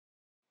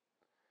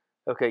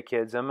Okay,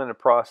 kids, I'm in the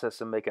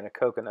process of making a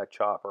coconut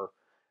chopper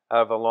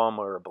out of a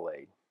lawnmower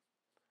blade.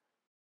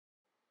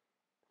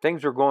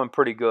 Things were going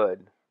pretty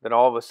good, then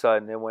all of a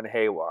sudden it went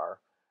haywire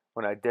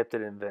when I dipped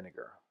it in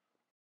vinegar.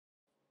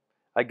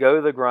 I go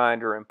to the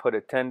grinder and put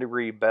a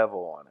 10-degree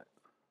bevel on it.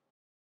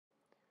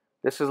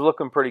 This is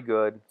looking pretty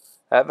good.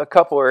 I have a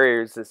couple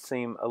areas that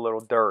seem a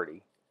little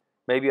dirty.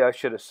 Maybe I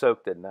should have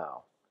soaked it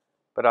now,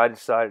 but I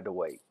decided to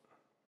wait.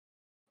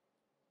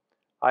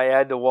 I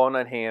add the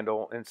walnut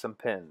handle and some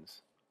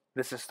pins.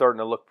 This is starting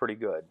to look pretty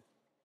good.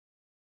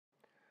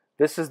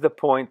 This is the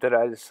point that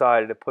I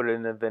decided to put it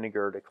in the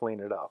vinegar to clean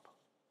it up.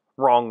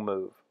 Wrong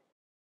move.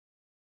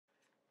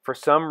 For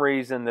some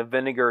reason, the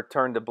vinegar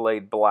turned the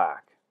blade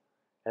black,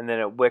 and then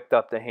it wicked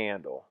up the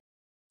handle.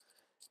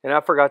 And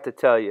I forgot to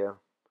tell you,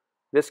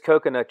 this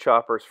coconut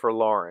chopper is for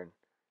Lauren,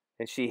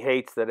 and she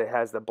hates that it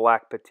has the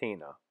black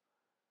patina.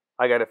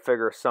 I got to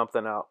figure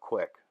something out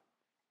quick.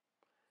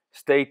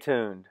 Stay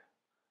tuned.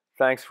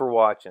 Thanks for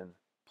watching.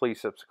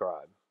 Please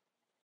subscribe.